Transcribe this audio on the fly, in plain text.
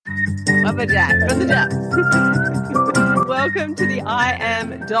Lumberjack from the Jap. Welcome to the I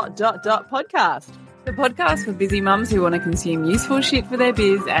Am ... podcast. The podcast for busy mums who want to consume useful shit for their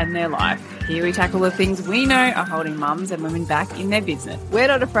biz and their life. Here we tackle the things we know are holding mums and women back in their business. We're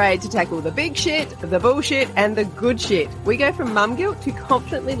not afraid to tackle the big shit, the bullshit, and the good shit. We go from mum guilt to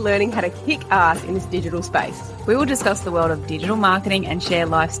confidently learning how to kick ass in this digital space. We will discuss the world of digital marketing and share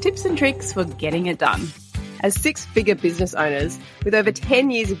life's tips and tricks for getting it done. As six-figure business owners with over 10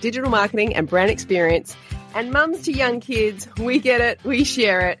 years of digital marketing and brand experience, and mums to young kids, we get it, we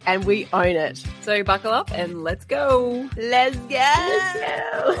share it, and we own it. So buckle up and let's go. Let's go. I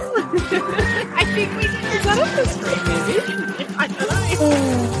think we did. Is that up the screen, maybe? I don't know.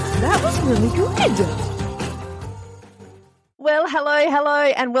 That was really good. Well, hello,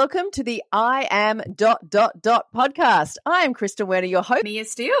 and welcome to the I Am ... podcast. I am Kristen Werner, your host. Mia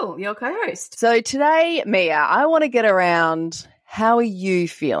Steele, your co-host. So today, Mia, I want to get around, how are you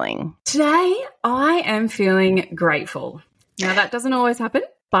feeling? Today, I am feeling grateful. Now, that doesn't always happen,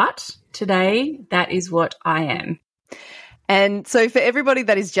 but today, that is what I am. And so for everybody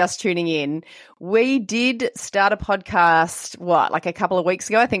that is just tuning in, we did start a podcast, like a couple of weeks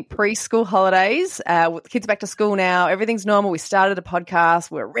ago, I think preschool holidays. Kids are back to school now. Everything's normal. We started a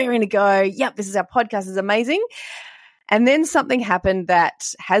podcast. We're raring to go. Yep, this is our podcast. It's amazing. And then something happened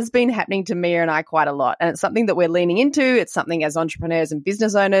that has been happening to Mia and I quite a lot. And it's something that we're leaning into. It's something as entrepreneurs and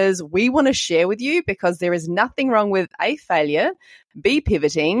business owners we want to share with you, because there is nothing wrong with A, failure, B,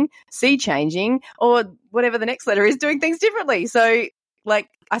 pivoting, C, changing, or whatever the next letter is, doing things differently. So, I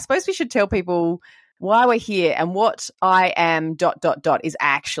suppose we should tell people why we're here and what I Am ... is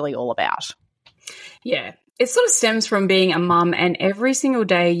actually all about. Yeah. It sort of stems from being a mum, and every single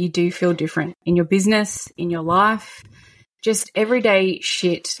day you do feel different in your business, in your life, just everyday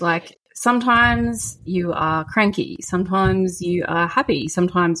shit. Like sometimes you are cranky, sometimes you are happy,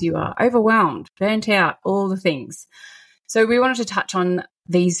 sometimes you are overwhelmed, burnt out, all the things. So we wanted to touch on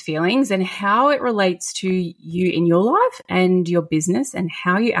these feelings and how it relates to you in your life and your business and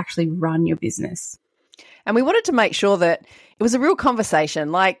how you actually run your business. And we wanted to make sure that it was a real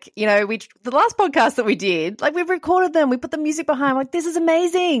conversation. The last podcast that we did, we've recorded them, we put the music behind, this is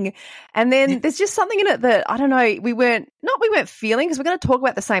amazing. And then there's just something in it that, I don't know, we weren't feeling, because we're going to talk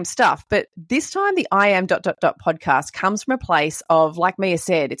about the same stuff. But this time the I Am ... podcast comes from a place of, like Mia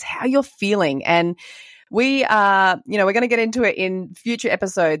said, it's how you're feeling. And we are, we're going to get into it in future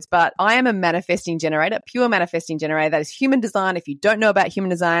episodes, but I am a manifesting generator, pure manifesting generator. That is human design. If you don't know about human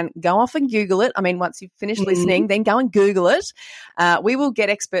design, go off and Google it. I mean, once you've finished listening, then go and Google it. We will get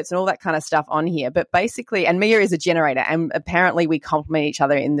experts and all that kind of stuff on here. But basically, and Mia is a generator, and apparently we complement each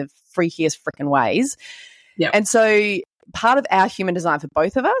other in the freakiest freaking ways. Yeah. And so part of our human design for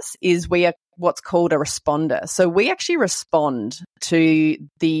both of us is we are what's called a responder. So we actually respond to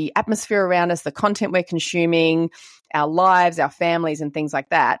the atmosphere around us, the content we're consuming, our lives, our families, and things like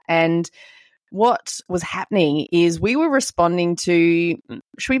that. And what was happening is we were responding to,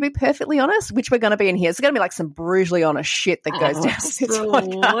 should we be perfectly honest, which we're going to be in here. It's going to be some brutally honest shit that goes down this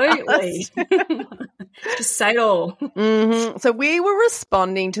podcast. Absolutely. Just say it all. Mm-hmm. So we were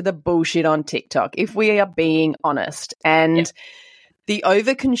responding to the bullshit on TikTok, if we are being honest. And the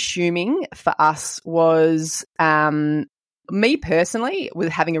over-consuming for us was, me personally, was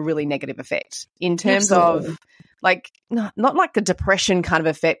having a really negative effect in terms of not like a depression kind of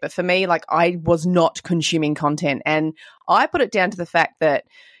effect, but for me, I was not consuming content. And I put it down to the fact that,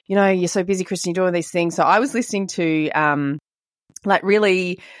 you're so busy, Kristen, you're doing these things. So I was listening to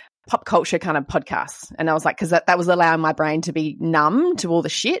really pop culture kind of podcasts. And I was because that was allowing my brain to be numb to all the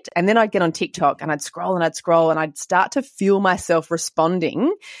shit. And then I'd get on TikTok and I'd scroll and I'd start to feel myself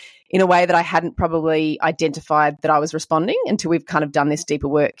responding in a way that I hadn't probably identified that I was responding until we've kind of done this deeper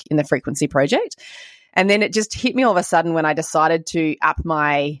work in the Frequency Project. And then it just hit me all of a sudden when I decided to up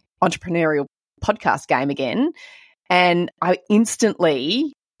my entrepreneurial podcast game again. And I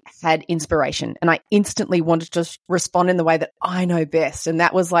instantly had inspiration, and I instantly wanted to respond in the way that I know best. And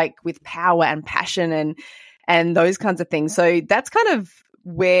that was with power and passion and those kinds of things. So that's kind of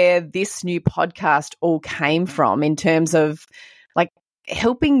where this new podcast all came from, in terms of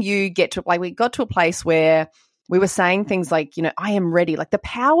helping you get to, we got to a place where we were saying things I am ready, the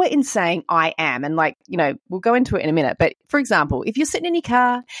power in saying I am. And we'll go into it in a minute. But for example, if you're sitting in your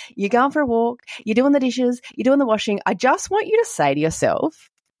car, you're going for a walk, you're doing the dishes, you're doing the washing, I just want you to say to yourself,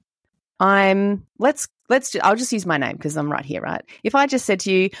 I'll just use my name because I'm right here, right? If I just said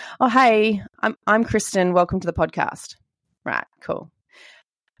to you, oh, hey, I'm Kristen, welcome to the podcast. Right, cool.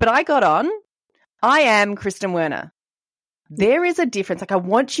 But I got on, I am Kristen Werner. There is a difference. I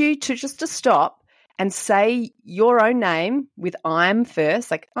want you to stop and say your own name with I'm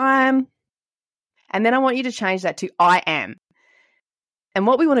first. I'm And then I want you to change that to I am. And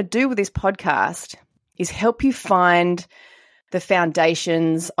what we want to do with this podcast is help you find the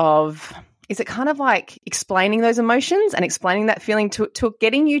foundations of, is it kind of like explaining those emotions and explaining that feeling to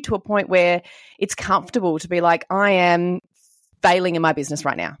getting you to a point where it's comfortable to be like, I am failing in my business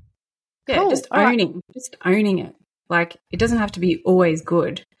right now. Yeah, cool. just owning it. Like, it doesn't have to be always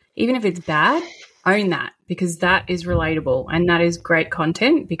good. Even if it's bad, own that, because that is relatable and that is great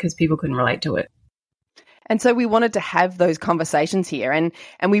content because people can relate to it. And so we wanted to have those conversations here, and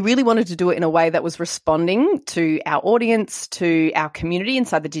we really wanted to do it in a way that was responding to our audience, to our community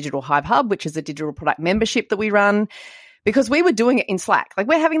inside the Digital Hive Hub, which is a digital product membership that we run, because we were doing it in Slack. Like,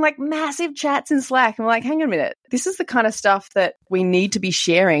 we're having like massive chats in Slack, and we're like, hang on a minute, this is the kind of stuff that we need to be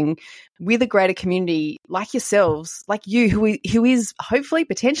sharing with a greater community like yourselves, like you, who is hopefully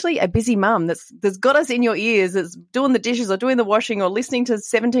potentially a busy mum that's got us in your ears, that's doing the dishes or doing the washing or listening to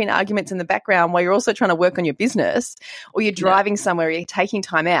 17 arguments in the background while you're also trying to work on your business, or you're driving somewhere, or you're taking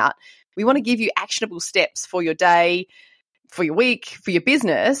time out. We want to give you actionable steps for your day, for your week, for your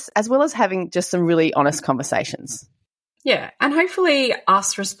business, as well as having just some really honest conversations. Yeah, and hopefully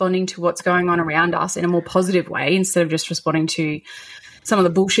us responding to what's going on around us in a more positive way instead of just responding to some of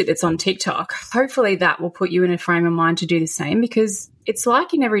the bullshit that's on TikTok. Hopefully that will put you in a frame of mind to do the same, because it's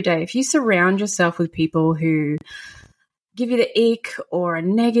like in every day, if you surround yourself with people who give you the ick or a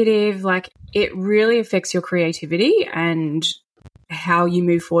negative, like, it really affects your creativity and how you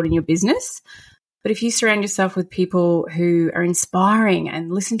move forward in your business. But if you surround yourself with people who are inspiring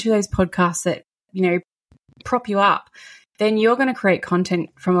and listen to those podcasts that, you know, prop you up, then you're going to create content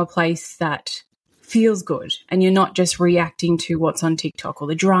from a place that feels good, and you're not just reacting to what's on TikTok or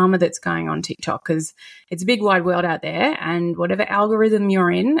the drama that's going on TikTok, because it's a big wide world out there, and whatever algorithm you're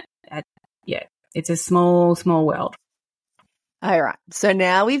in, it's a small world. All right. So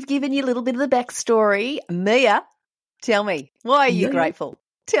now we've given you a little bit of the backstory. Mia, tell me, why are you grateful?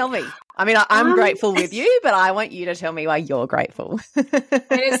 Tell me. I mean, I'm grateful with you, but I want you to tell me why you're grateful. And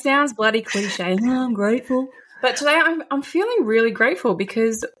it sounds bloody cliche. I'm grateful. But today I'm feeling really grateful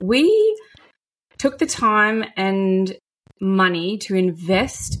because we took the time and money to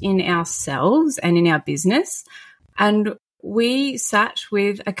invest in ourselves and in our business. And we sat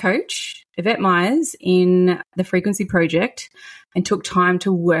with a coach, Yvette Myers, in the Frequency Project and took time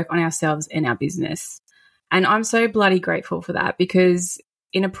to work on ourselves and our business. And I'm so bloody grateful for that, because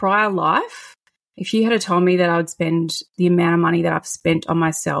in a prior life, if you had told me that I would spend the amount of money that I've spent on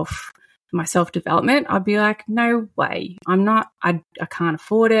myself, my self-development, I'd be like, no way. I can't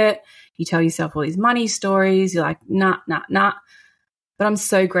afford it. You tell yourself all these money stories. You're like, nah. But I'm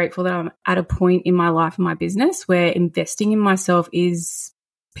so grateful that I'm at a point in my life and my business where investing in myself is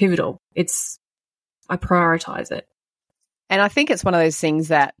pivotal. I prioritize it. And I think it's one of those things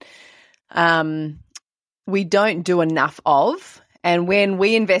that we don't do enough of. And when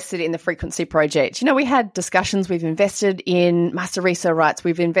we invested in the Frequency Project, we had discussions. We've invested in Master Research Rights.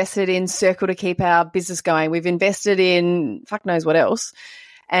 We've invested in Circle to keep our business going. We've invested in fuck knows what else.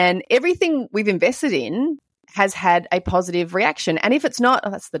 And everything we've invested in has had a positive reaction. And if it's not,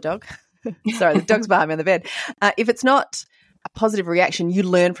 that's the dog. Sorry, the dog's behind me on the bed. If it's not a positive reaction, you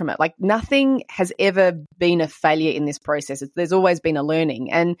learn from it. Like, nothing has ever been a failure in this process. There's always been a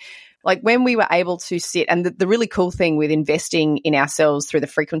learning. And like, when we were able to sit, and the really cool thing with investing in ourselves through the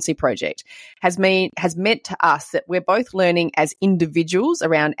Frequency Project has meant to us that we're both learning as individuals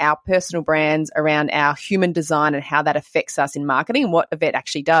around our personal brands, around our human design and how that affects us in marketing. And what Yvette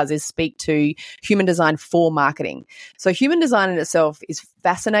actually does is speak to human design for marketing. So human design in itself is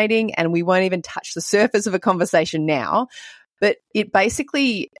fascinating, and we won't even touch the surface of a conversation now. But it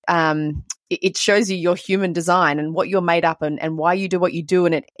basically it shows you your human design and what you're made up and why you do what you do.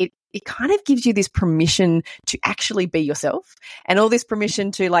 And it kind of gives you this permission to actually be yourself, and all this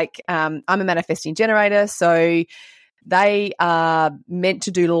permission to, like, I'm a manifesting generator. So they are meant to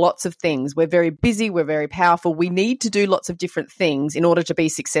do lots of things. We're very busy. We're very powerful. We need to do lots of different things in order to be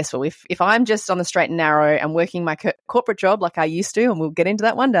successful. If I'm just on the straight and narrow and working my corporate job like I used to, and we'll get into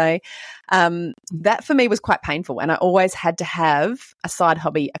that one day, that for me was quite painful. And I always had to have a side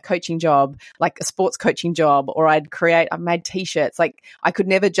hobby, a coaching job, like a sports coaching job, or I made t-shirts. Like, I could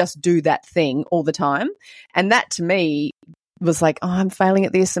never just do that thing all the time. And that to me was like, oh, I'm failing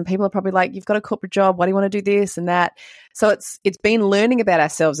at this. And people are probably like, you've got a corporate job. Why do you want to do this and that? So it's been learning about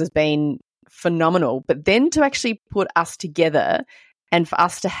ourselves has been phenomenal. But then to actually put us together and for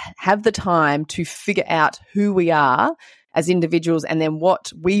us to have the time to figure out who we are as individuals and then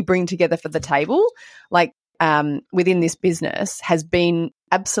what we bring together for the table, like within this business, has been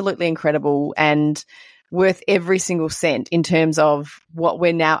absolutely incredible. And worth every single cent in terms of what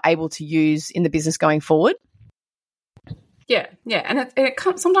we're now able to use in the business going forward. Yeah. And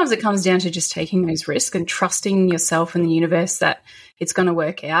sometimes it comes down to just taking those risks and trusting yourself and the universe that it's going to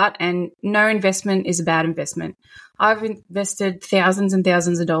work out. And no investment is a bad investment. I've invested thousands and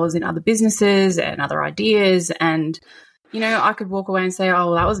thousands of dollars in other businesses and other ideas. And, I could walk away and say, oh,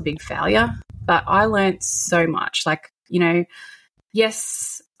 well, that was a big failure. But I learned so much. Like,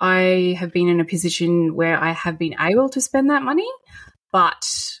 yes, I have been in a position where I have been able to spend that money. But,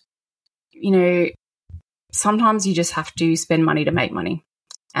 sometimes you just have to spend money to make money,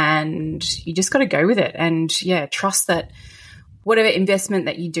 and you just got to go with it. And trust that whatever investment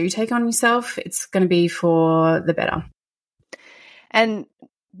that you do take on yourself, it's going to be for the better. And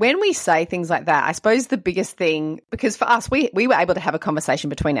when we say things like that, I suppose the biggest thing, because for us, we were able to have a conversation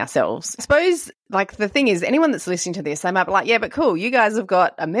between ourselves. I suppose, like, the thing is, anyone that's listening to this, they might be like, yeah, but cool, you guys have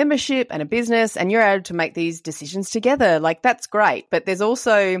got a membership and a business and you're able to make these decisions together. Like, that's great. But there's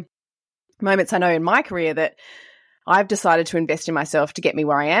also moments I know in my career that I've decided to invest in myself to get me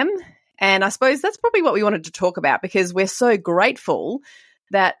where I am. And I suppose that's probably what we wanted to talk about, because we're so grateful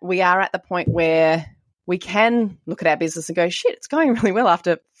that we are at the point where we can look at our business and go, shit, it's going really well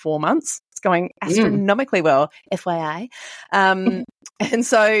after 4 months. It's going astronomically well, FYI. And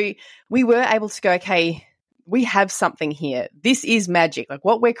so we were able to go, okay, we have something here. This is magic. Like,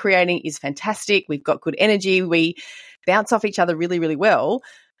 what we're creating is fantastic. We've got good energy. We bounce off each other really, really well.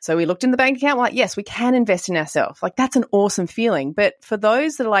 So we looked in the bank account, we're like, yes, we can invest in ourselves. Like, that's an awesome feeling. But for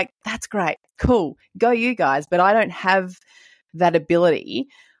those that are like, that's great, cool, go you guys, but I don't have that ability,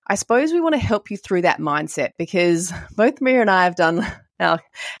 I suppose we want to help you through that mindset, because both Mia and I have done our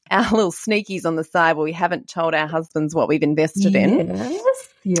little sneakies on the side where we haven't told our husbands what we've invested in.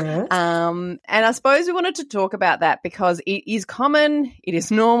 Yes. And I suppose we wanted to talk about that because it is common, it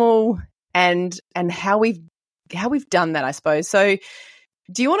is normal, and how we've done that, I suppose. So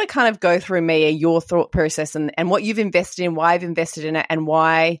do you want to kind of go through, Mia, your thought process and what you've invested in, why you've invested in it, and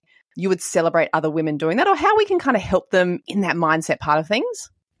why you would celebrate other women doing that, or how we can kind of help them in that mindset part of things?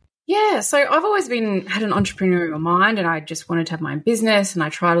 Yeah, so I've always had an entrepreneurial mind, and I just wanted to have my own business, and I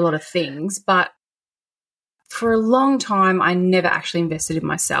tried a lot of things. But for a long time, I never actually invested in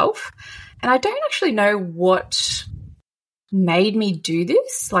myself. And I don't actually know what made me do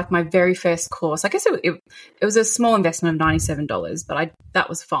this. Like, my very first course, I guess it was a small investment of $97, but that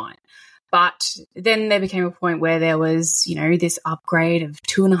was fine. But then there became a point where there was, this upgrade of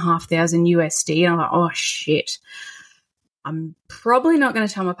 $2,500 USD, and I'm like, oh shit, I'm probably not going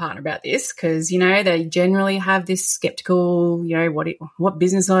to tell my partner about this, because they generally have this skeptical, what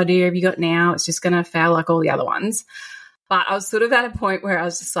business idea have you got now? It's just going to fail like all the other ones. But I was sort of at a point where I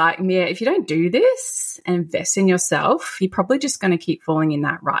was just like, yeah, if you don't do this and invest in yourself, you're probably just going to keep falling in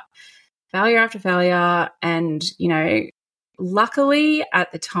that rut. Failure after failure. And, luckily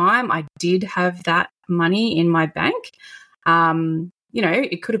at the time I did have that money in my bank.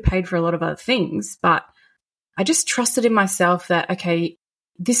 It could have paid for a lot of other things, but I just trusted in myself that, okay,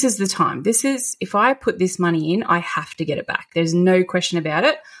 this is the time. If I put this money in, I have to get it back. There's no question about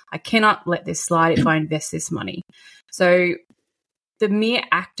it. I cannot let this slide if I invest this money. So the mere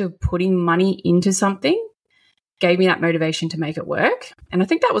act of putting money into something gave me that motivation to make it work. And I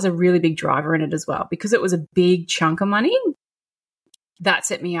think that was a really big driver in it as well, because it was a big chunk of money that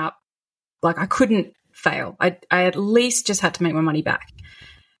set me up. Like, I couldn't fail. I at least just had to make my money back.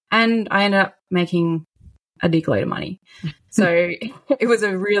 And I ended up making a dick load of money. So it was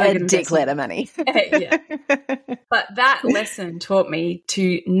a really good dick load of money. Yeah. But that lesson taught me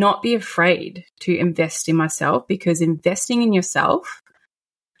to not be afraid to invest in myself, because investing in yourself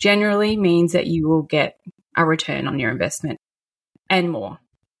generally means that you will get a return on your investment and more.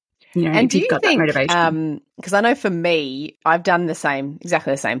 And do you got think, that motivation. Because I know for me, I've done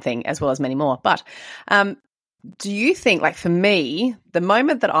exactly the same thing, as well as many more. But do you think, like, for me, the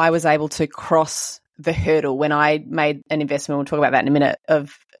moment that I was able to cross the hurdle when I made an investment, we'll talk about that in a minute,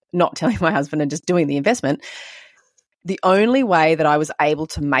 of not telling my husband and just doing the investment, the only way that I was able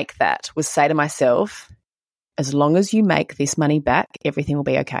to make that was say to myself, as long as you make this money back, everything will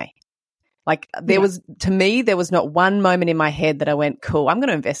be okay. Like, there was not one moment in my head that I went, cool, I'm going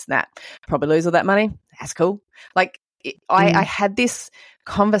to invest in that. Probably lose all that money. That's cool. Like, I had this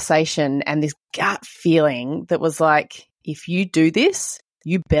conversation and this gut feeling that was like, if you do this,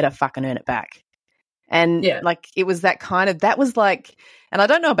 you better fucking earn it back. And like, it was that was like, and I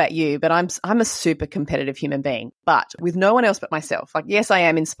don't know about you, but I'm a super competitive human being, but with no one else but myself. Like, yes, I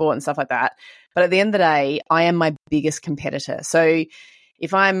am in sport and stuff like that, but at the end of the day, I am my biggest competitor. So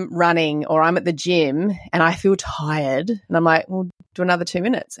if I'm running or I'm at the gym and I feel tired and I'm like, well, do another 2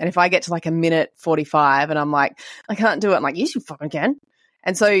 minutes. And if I get to like a minute 45 and I'm like, I can't do it, I'm like, yes, you fucking can.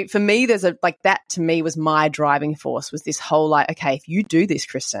 And so for me, there's a, like, that to me was my driving force, was this whole like, okay, if you do this,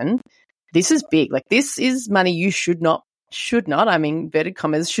 Kristen, this is big. Like, this is money you should not, I mean, inverted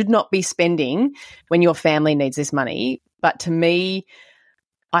commas, should not be spending when your family needs this money. But to me,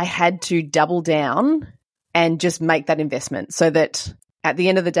 I had to double down and just make that investment so that at the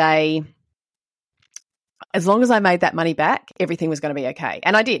end of the day, as long as I made that money back, everything was going to be okay.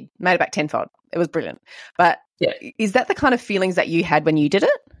 And I did, made it back tenfold. It was brilliant. But yeah, is that the kind of feelings that you had when you did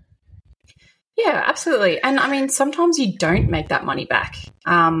it? Yeah, absolutely. And I mean, sometimes you don't make that money back.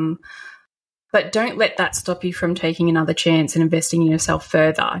 But don't let that stop you from taking another chance and investing in yourself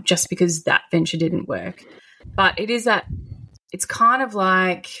further just because that venture didn't work. But it is that, it's kind of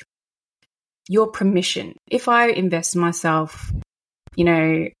like your permission. If I invest in myself, you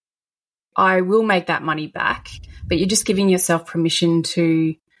know, I will make that money back, but you're just giving yourself permission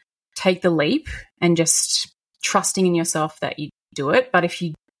to take the leap and just trusting in yourself that you do it. But if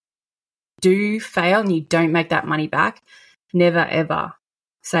you do fail and you don't make that money back, never ever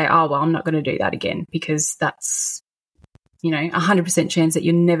say, oh, well, I'm not going to do that again, because that's, you know, 100% chance that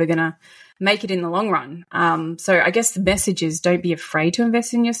you're never going to make it in the long run. So I guess the message is, don't be afraid to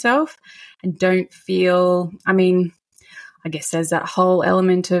invest in yourself, and don't feel, I mean, I guess there's that whole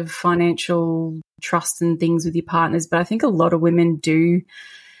element of financial trust and things with your partners, but I think a lot of women do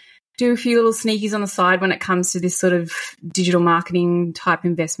a few little sneakies on the side when it comes to this sort of digital marketing type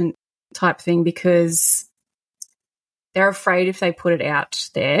investment type thing, because they're afraid if they put it out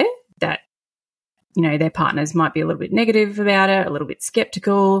there that, you know, their partners might be a little bit negative about it, a little bit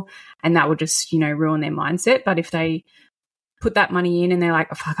skeptical, and that will just, you know, ruin their mindset. But if they put that money in and they're like,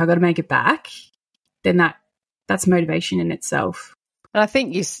 oh, fuck, I got to make it back, then that's motivation in itself. And I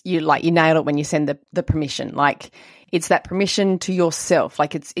think you nailed it when you send the permission. Like, it's that permission to yourself.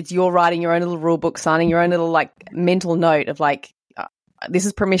 Like, it's you're writing your own little rule book, signing your own little like mental note of like, this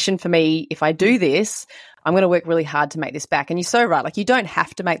is permission for me. If I do this, I'm going to work really hard to make this back. And you're so right. Like, you don't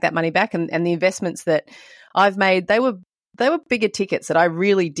have to make that money back. And the investments that I've made, they were bigger tickets that I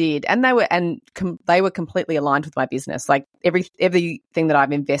really did. And they were completely aligned with my business. Like, everything that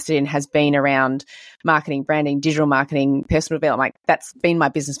I've invested in has been around marketing, branding, digital marketing, personal development. Like, that's been my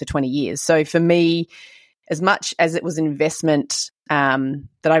business for 20 years. So for me, as much as it was an investment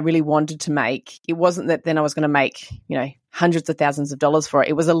that I really wanted to make, it wasn't that then I was going to make, you know, hundreds of thousands of dollars for it.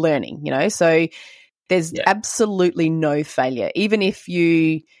 It was a learning, you know. So there's absolutely no failure. Even if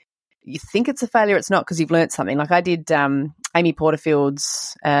you think it's a failure, it's not, because you've learned something. Like, I did Amy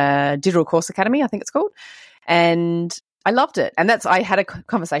Porterfield's Digital Course Academy, I think it's called, and I loved it. And I had a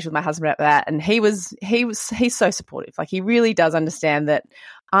conversation with my husband about that, and he's so supportive. Like, he really does understand that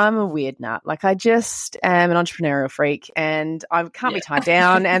I'm a weird nut. Like, I just am an entrepreneurial freak, and I can't be tied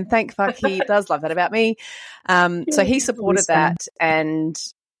down. And thank fuck, he does love that about me. So he supported that, and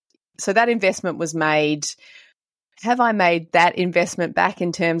so that investment was made. Have I made that investment back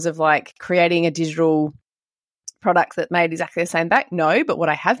in terms of like creating a digital product that made exactly the same back? No, but what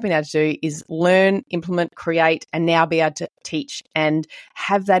I have been able to do is learn, implement, create, and now be able to teach and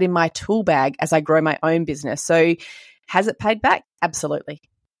have that in my tool bag as I grow my own business. So has it paid back? Absolutely.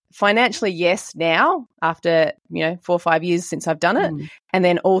 Financially, yes, now after, you know, 4 or 5 years since I've done it. And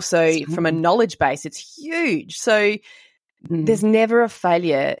then also from a knowledge base, it's huge. So there's never a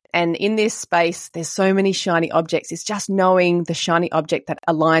failure. And in this space, there's so many shiny objects. It's just knowing the shiny object that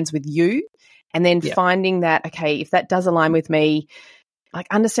aligns with you, and then finding that, okay, if that does align with me, like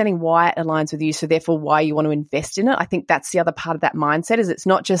understanding why it aligns with you, so therefore why you want to invest in it. I think that's the other part of that mindset, is it's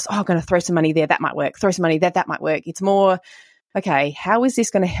not just, oh, I'm going to throw some money there, that might work, throw some money there, that might work. It's more, okay, how is this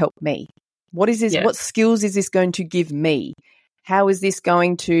going to help me? What is this? What skills is this going to give me? How is this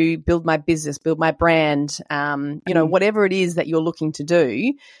going to build my business, build my brand, you know, whatever it is that you're looking to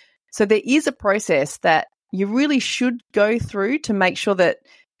do. So there is a process that you really should go through to make sure that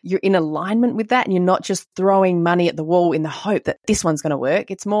you're in alignment with that, and you're not just throwing money at the wall in the hope that this one's going to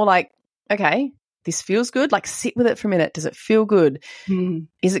work. It's more like, okay, this feels good. Like, sit with it for a minute. Does it feel good?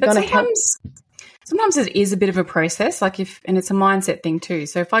 Is it going to help? Sometimes it is a bit of a process, and it's a mindset thing too.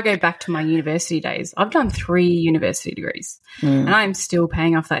 So if I go back to my university days, I've done 3 university degrees, and I'm still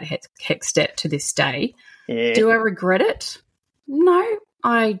paying off that HECS debt to this day. Yeah. Do I regret it? No.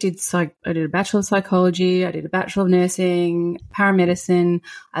 I did a Bachelor of Psychology, I did a Bachelor of Nursing, paramedicine.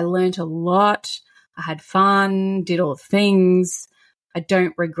 I learnt a lot. I had fun, did all the things. I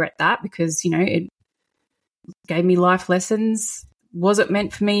don't regret that, because, you know, it gave me life lessons. Was it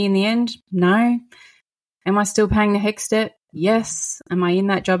meant for me in the end? No. Am I still paying the HECS debt? Yes. Am I in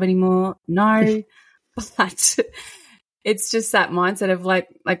that job anymore? No. But It's just that mindset of like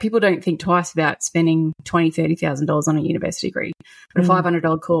people don't think twice about spending $20,000-$30,000 on a university degree, but a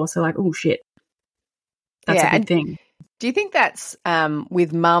 $500 course, they're like, oh shit, that's a big thing. Do you think that's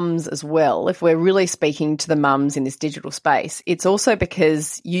with mums as well? If we're really speaking to the mums in this digital space, it's also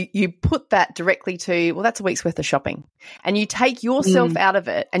because you put that directly to, well, that's a week's worth of shopping, and you take yourself out of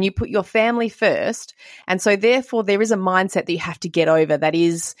it and you put your family first. And so therefore there is a mindset that you have to get over that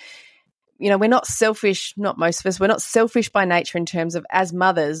is, you know, we're not selfish, not most of us, we're not selfish by nature in terms of as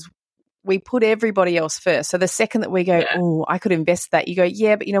mothers, we put everybody else first. So the second that we go, oh, I could invest that, you go,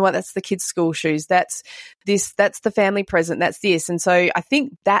 yeah, but you know what? That's the kids' school shoes. That's this, that's the family present. That's this. And so I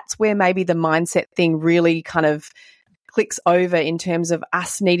think that's where maybe the mindset thing really kind of clicks over in terms of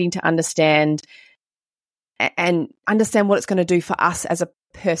us needing to understand and understand what it's going to do for us as a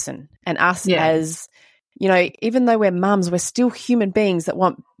person and us as, you know, even though we're mums, we're still human beings that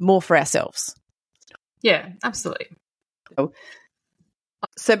want more for ourselves. Yeah, absolutely.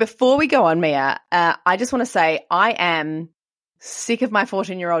 So before we go on, Mia, I just want to say I am sick of my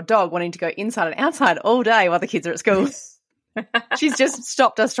 14-year-old dog wanting to go inside and outside all day while the kids are at school. She's just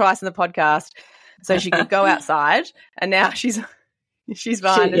stopped us twice in the podcast so she could go outside, and now she's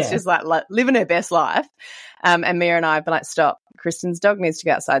fine. It's just like living her best life. And Mia and I have been like, stop. Kristen's dog needs to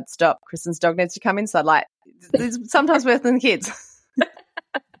go outside. Stop. Kristen's dog needs to come inside. Like, it's sometimes worse than the kids.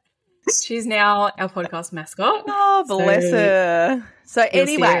 She's now our podcast mascot. Oh, bless her. So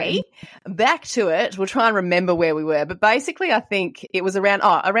anyway, back to it. We'll try and remember where we were. But basically, I think it was around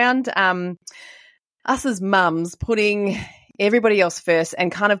us as mums putting everybody else first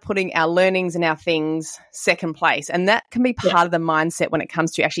and kind of putting our learnings and our things second place. And that can be part of the mindset when it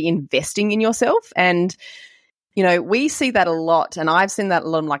comes to actually investing in yourself. And, you know, we see that a lot. And I've seen that a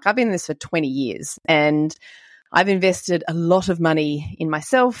lot. Like, I've been in this for 20 years and I've invested a lot of money in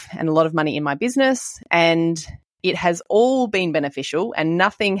myself and a lot of money in my business, and it has all been beneficial and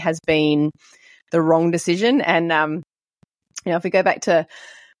nothing has been the wrong decision. And, you know, if we go back to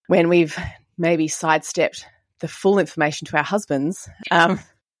when we've maybe sidestepped the full information to our husbands,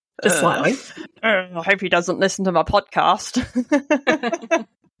 just slightly. I hope he doesn't listen to my podcast.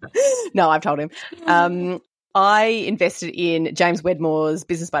 No, I've told him. I invested in James Wedmore's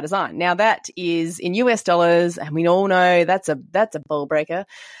Business by Design. Now that is in US dollars, and we all know that's a ball breaker.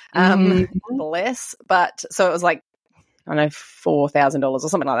 Bless. But so it was like, I don't know, $4,000 or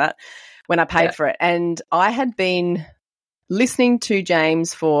something like that when I paid for it. And I had been listening to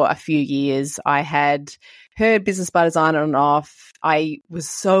James for a few years. I had heard Business by Design on and off. I was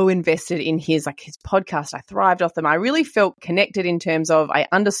so invested in his podcast. I thrived off them. I really felt connected in terms of I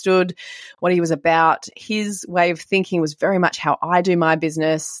understood what he was about. His way of thinking was very much how I do my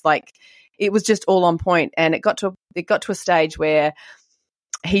business. Like, it was just all on point. And it got to a stage where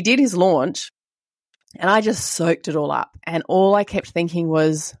he did his launch and I just soaked it all up. And all I kept thinking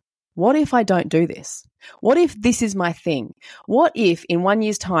was, what if I don't do this? What if this is my thing? What if in 1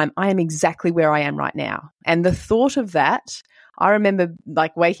 year's time I am exactly where I am right now? And the thought of that, I remember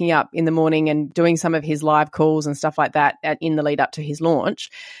like waking up in the morning and doing some of his live calls and stuff like that in the lead up to his launch,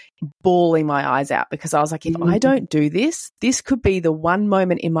 bawling my eyes out, because I was like, if I don't do this, this could be the one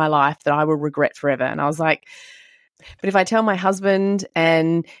moment in my life that I will regret forever. And I was like, but if I tell my husband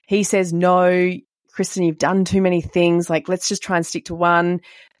and he says, no, Kristen, you've done too many things, like, let's just try and stick to one,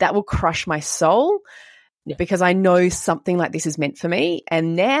 that will crush my soul. Because I know something like this is meant for me.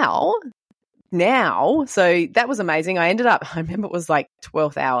 And now, so that was amazing. I remember it was like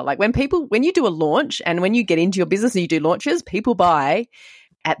 12th hour. Like when you do a launch and when you get into your business and you do launches, people buy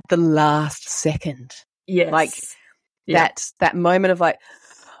at the last second. Yes. Like that moment of like,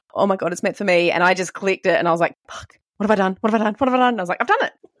 oh my God, it's meant for me. And I just clicked it and I was like, fuck, what have I done? What have I done? What have I done? And I was like, I've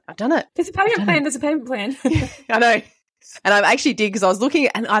done it. There's a payment plan. I know. And I actually did, because I was looking,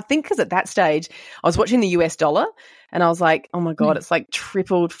 and I think because at that stage I was watching the US dollar and I was like, oh my God, it's like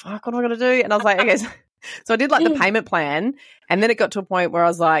tripled. Fuck, what am I going to do? And I was like, okay. So I did like the payment plan, and then it got to a point where I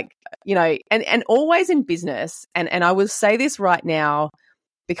was like, you know, and always in business, and I will say this right now,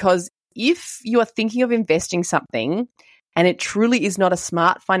 because if you are thinking of investing something and it truly is not a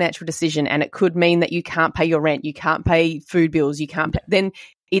smart financial decision, and it could mean that you can't pay your rent, you can't pay food bills, then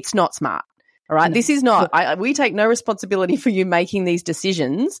it's not smart. All right. No. This is not, we take no responsibility for you making these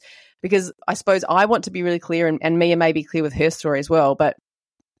decisions, because I suppose I want to be really clear, and Mia may be clear with her story as well, but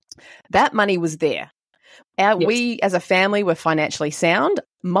that money was there. We as a family were financially sound.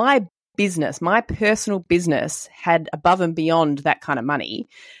 My business, my personal business, had above and beyond that kind of money,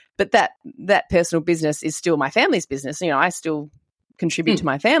 but that personal business is still my family's business. You know, I still contribute to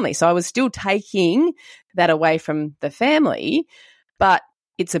my family. So I was still taking that away from the family, but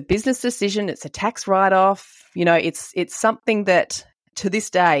it's a business decision. It's a tax write-off. You know, it's something that to this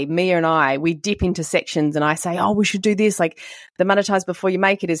day, Mia and I, we dip into sections and I say, oh, we should do this. Like the monetize before you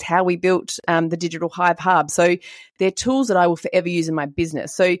make it is how we built the Digital Hive Hub. So they're tools that I will forever use in my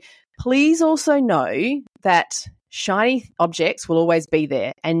business. So please also know that shiny objects will always be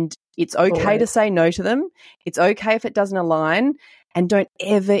there, and it's okay to say no to them. It's okay if it doesn't align, and don't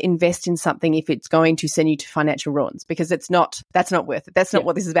ever invest in something if it's going to send you to financial ruins, because that's not worth it. That's not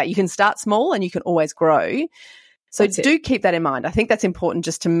what this is about. You can start small and you can always grow. So do keep that in mind. I think that's important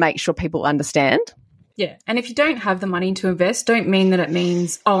just to make sure people understand. Yeah. And if you don't have the money to invest, don't mean that it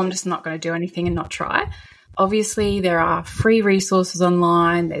means, oh, I'm just not going to do anything and not try. Obviously, there are free resources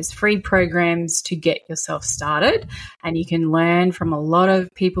online. There's free programs to get yourself started, and you can learn from a lot of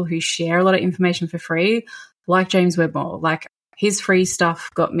people who share a lot of information for free, like James Wedmore. Like his free stuff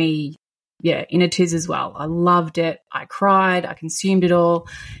got me, in a tiz as well. I loved it. I cried. I consumed it all.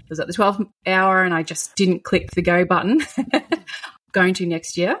 It was at the 12th hour and I just didn't click the go button. Going to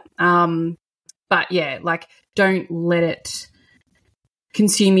next year. But yeah, like don't let it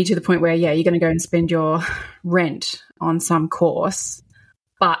consume you to the point where, you're going to go and spend your rent on some course.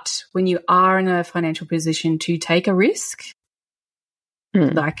 But when you are in a financial position to take a risk,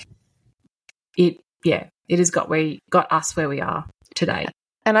 like it has got us where we are today.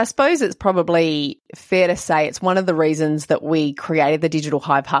 And I suppose it's probably fair to say it's one of the reasons that we created the Digital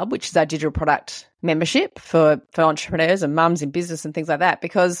Hive Hub, which is our digital product membership for entrepreneurs and mums in business and things like that.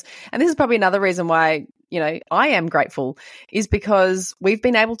 Because, and this is probably another reason why, I am grateful, is because we've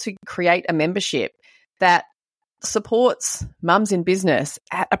been able to create a membership that supports mums in business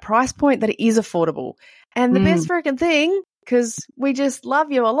at a price point that is affordable. And the best freaking thing, because we just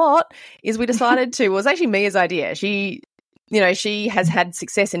love you a lot, is we decided to, well, it was actually Mia's idea. She has had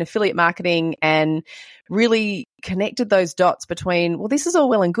success in affiliate marketing and really connected those dots between, well, this is all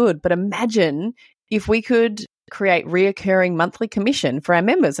well and good, but imagine if we could create reoccurring monthly commission for our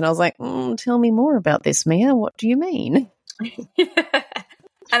members. And I was like, tell me more about this, Mia. What do you mean?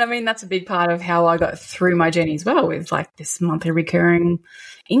 And I mean, that's a big part of how I got through my journey as well, with like this monthly recurring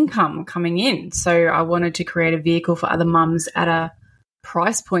income coming in. So I wanted to create a vehicle for other mums at a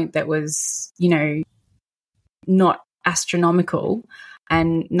price point that was, not astronomical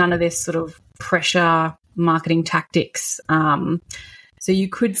and none of this sort of pressure marketing tactics. So you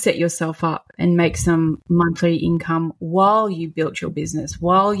could set yourself up and make some monthly income while you built your business,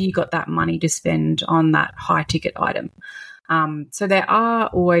 while you got that money to spend on that high ticket item. So there are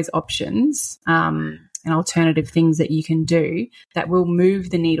always options and alternative things that you can do that will move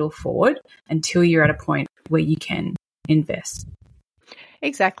the needle forward until you're at a point where you can invest.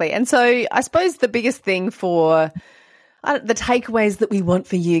 Exactly. And so I suppose the biggest thing for the takeaways that we want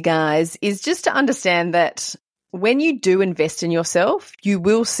for you guys is just to understand that when you do invest in yourself, you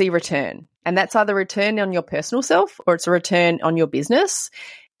will see return. And that's either return on your personal self or it's a return on your business.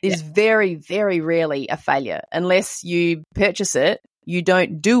 Is very, very rarely a failure. Unless you purchase it, you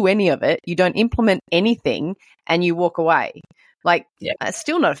don't do any of it, you don't implement anything, and you walk away. Like, it's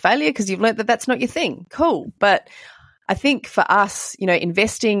still not a failure because you've learned that that's not your thing. Cool. But I think for us,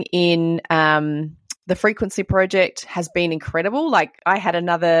 investing in the Frequency Project has been incredible. Like I had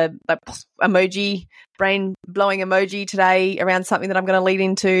another emoji, brain blowing emoji today around something that I'm going to lead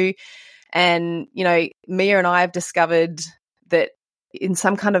into. And, Mia and I have discovered that in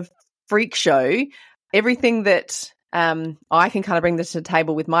some kind of freak show, everything that I can kind of bring this to the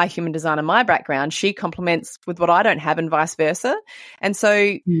table with my human design and my background, she complements with what I don't have and vice versa. And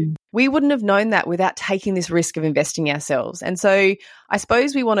so we wouldn't have known that without taking this risk of investing ourselves. And so I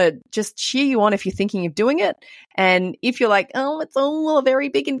suppose we want to just cheer you on if you're thinking of doing it. And if you're like, oh, it's all a very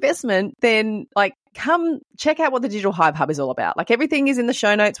big investment, then like come check out what the Digital Hive Hub is all about. Like everything is in the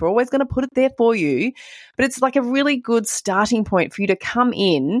show notes. We're always going to put it there for you. But it's like a really good starting point for you to come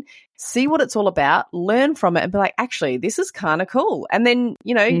in, see what it's all about, learn from it and be like, actually, this is kind of cool. And then,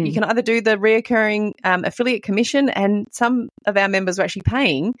 you can either do the reoccurring affiliate commission, and some of our members are actually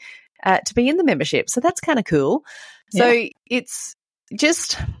paying to be in the membership. So that's kind of cool. So it's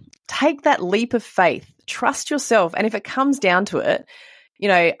just take that leap of faith, trust yourself. And if it comes down to it,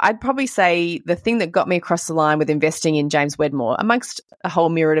 I'd probably say the thing that got me across the line with investing in James Wedmore, amongst a whole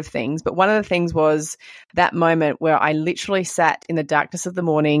myriad of things, but one of the things was that moment where I literally sat in the darkness of the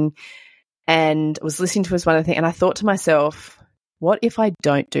morning and was listening to his one thing, and I thought to myself, what if I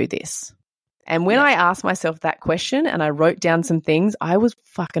don't do this? And when I asked myself that question and I wrote down some things, I was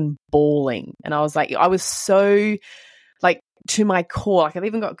fucking bawling. And I was like, I was so like to my core, like I've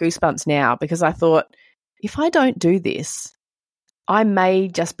even got goosebumps now because I thought, if I don't do this, I may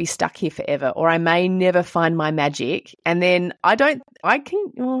just be stuck here forever, or I may never find my magic. And then I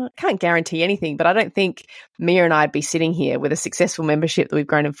can't guarantee anything, but I don't think Mia and I'd be sitting here with a successful membership that we've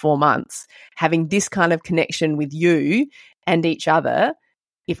grown in 4 months, having this kind of connection with you and each other,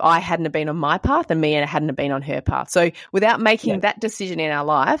 if I hadn't have been on my path and Mia hadn't have been on her path. So without making that decision in our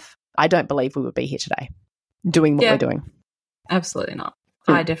life, I don't believe we would be here today doing what we're doing. Absolutely not.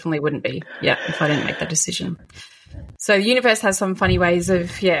 I definitely wouldn't be, if I didn't make that decision. So the universe has some funny ways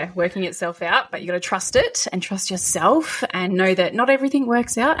of, working itself out, but you got to trust it and trust yourself and know that not everything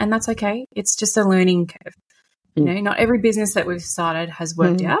works out, and that's okay. It's just a learning curve. You know, not every business that we've started has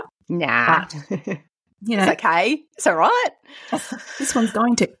worked out. Nah. But, it's okay. It's all right. This one's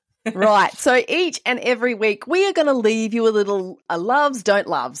going to. Right. So each and every week we are going to leave you a little loves, don't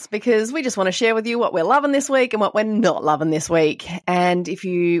loves, because we just want to share with you what we're loving this week and what we're not loving this week. And if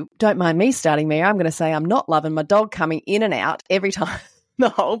you don't mind me starting, Mia, I'm going to say I'm not loving my dog coming in and out every time the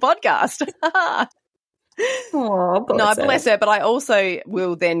whole podcast. Oh, bless her. But I also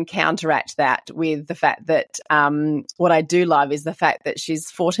will then counteract that with the fact that what I do love is the fact that she's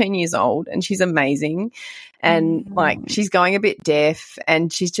 14 years old and she's amazing. And like she's going a bit deaf,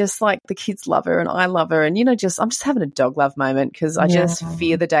 and she's just like, the kids love her and I love her, and I'm just having a dog love moment, because I just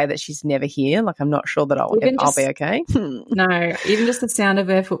fear the day that she's never here. Like, I'm not sure that I'll be okay. No, even just the sound of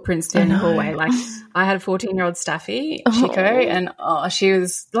her footprints down the hallway. Like, I had a 14-year-old Staffy, Chico, and she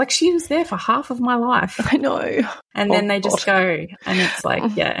was there for half of my life. I know. And then they just go, and it's like,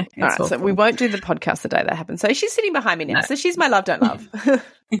 it's all right, awful. so we won't do the podcast the day that happens. So she's sitting behind me now. No. So she's my love, don't love.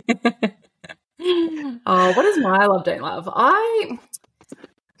 Oh, what is my love, don't love? I've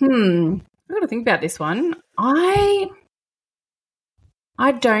got to think about this one. I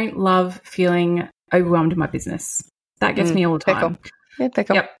don't love feeling overwhelmed in my business. That gets me all the time.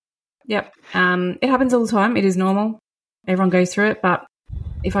 Pickle. Yep. It happens all the time. It is normal. Everyone goes through it. But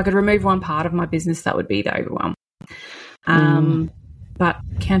if I could remove one part of my business, that would be the overwhelm. But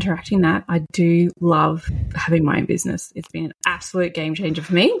counteracting that, I do love having my own business. It's been an absolute game changer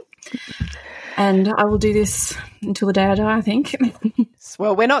for me. And I will do this until the day I die, I think.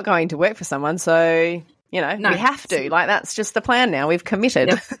 Well, we're not going to work for someone, so, we have to. Like, that's just the plan now. We've committed.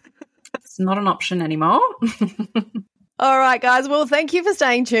 Yep. It's not an option anymore. All right, guys. Well, thank you for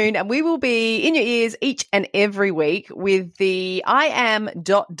staying tuned, and we will be in your ears each and every week with the I am ...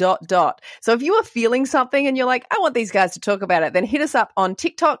 So if you are feeling something and you're like, I want these guys to talk about it, then hit us up on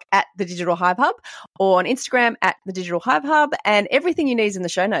TikTok at The Digital Hive Hub, or on Instagram at The Digital Hive Hub, and everything you need is in the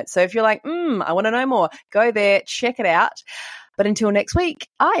show notes. So if you're like, I want to know more, go there, check it out. But until next week,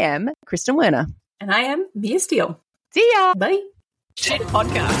 I am Kristen Werner. And I am Mia Steele. See ya. Bye. Shit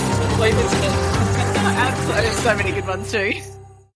podcast. There's so many good ones too.